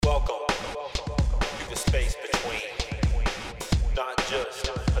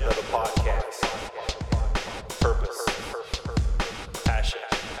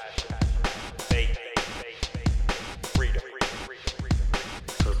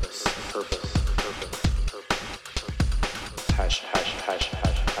Passion.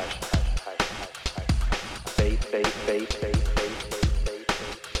 Faith.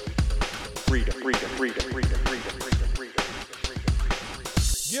 Freedom.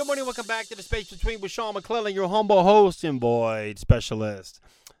 Good morning, welcome back to The Space Between with Sean McClellan, your humble host and void specialist.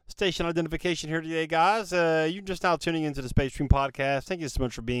 Station identification here today, guys. You're just now tuning into the Space Between podcast. Thank you so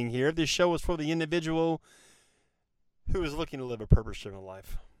much for being here. This show is for the individual who is looking to live a purpose-driven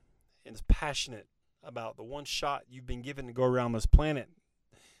life and is passionate about the one shot you've been given to go around this planet.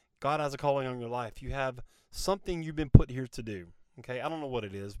 God has a calling on your life. You have something you've been put here to do. Okay, I don't know what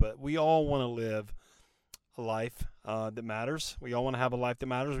it is, but we all want to live a life that matters. We all want to have a life that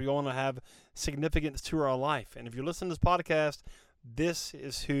matters. We all want to have significance to our life. And if you're listening to this podcast, this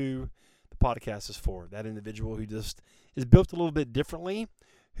is who the podcast is for. That individual who just is built a little bit differently,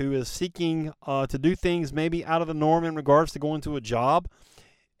 who is seeking to do things maybe out of the norm in regards to going to a job,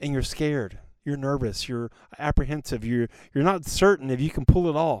 and you're scared, you're nervous, you're apprehensive, you're not certain if you can pull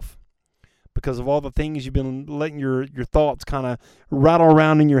it off because of all the things you've been letting your thoughts kind of rattle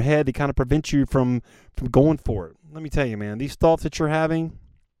around in your head to kind of prevent you from going for it. Let me tell you, man, these thoughts that you're having,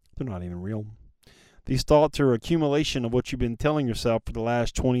 they're not even real. These thoughts are accumulation of what you've been telling yourself for the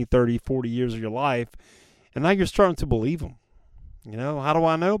last 20, 30, 40 years of your life, and now you're starting to believe them. You know, how do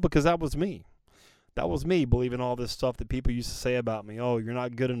I know? Because that was me. That was me believing all this stuff that people used to say about me. Oh, you're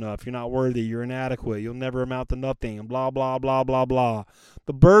not good enough. You're not worthy. You're inadequate. You'll never amount to nothing. And blah, blah, blah, blah, blah.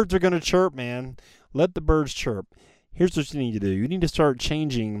 The birds are going to chirp, man. Let the birds chirp. Here's what you need to do. You need to start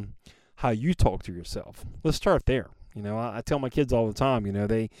changing how you talk to yourself. Let's start there. You know, I tell my kids all the time, you know,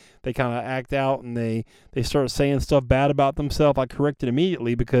 they kind of act out and they start saying stuff bad about themselves. I correct it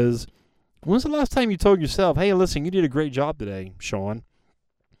immediately because when's the last time you told yourself, hey, listen, you did a great job today, Sean.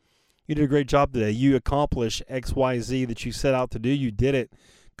 You did a great job today. You accomplished X, Y, Z that you set out to do. You did it.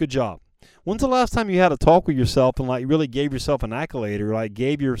 Good job. When's the last time you had a talk with yourself and like really gave yourself an accolade or like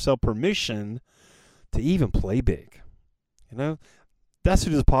gave yourself permission to even play big? You know, that's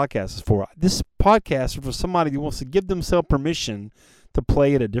who this podcast is for. This podcast is for somebody who wants to give themselves permission to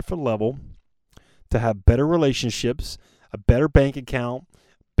play at a different level, to have better relationships, a better bank account,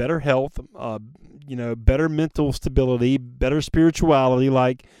 better health, better mental stability, better spirituality.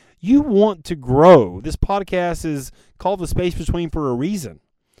 Like, you want to grow. This podcast is called The Space Between for a reason,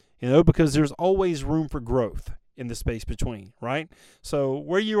 you know, because there's always room for growth in the space between, right? So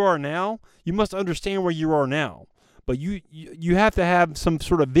where you are now, you must understand where you are now. But you have to have some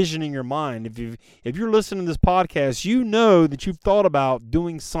sort of vision in your mind. If you're listening to this podcast, you know that you've thought about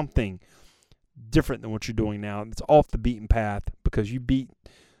doing something different than what you're doing now. It's off the beaten path because you beat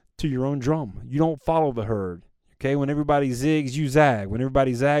to your own drum. You don't follow the herd. Okay, when everybody zigs, you zag. When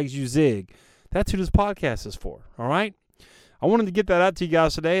everybody zags, you zig. That's who this podcast is for, all right? I wanted to get that out to you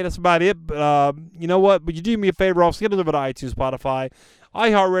guys today. That's about it. But you know what? But you do me a favor. Also, get over to iTunes, Spotify,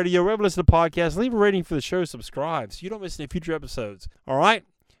 iHeartRadio, wherever you listen to podcasts. Leave a rating for the show. Subscribe so you don't miss any future episodes, all right?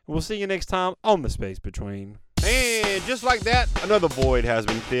 We'll see you next time on The Space Between. And just like that, another void has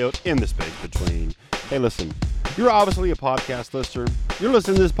been filled in the space between. Hey, listen, you're obviously a podcast listener. You're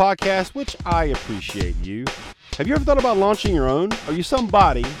listening to this podcast, which I appreciate you. Have you ever thought about launching your own? Are you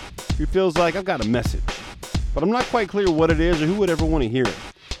somebody who feels like I've got a message, but I'm not quite clear what it is or who would ever want to hear it?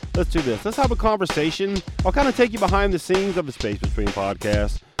 Let's do this. Let's have a conversation. I'll kind of take you behind the scenes of the Space Between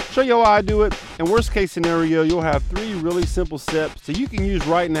podcast, show you how I do it, and worst case scenario, you'll have 3 really simple steps that you can use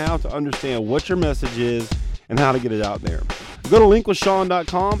right now to understand what your message is and how to get it out there. Go to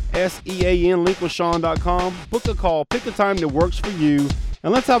linkwithsean.com, SEAN, linkwithsean.com, book a call, pick a time that works for you,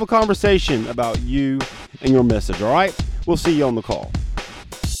 and let's have a conversation about you and your message, all right? We'll see you on the call.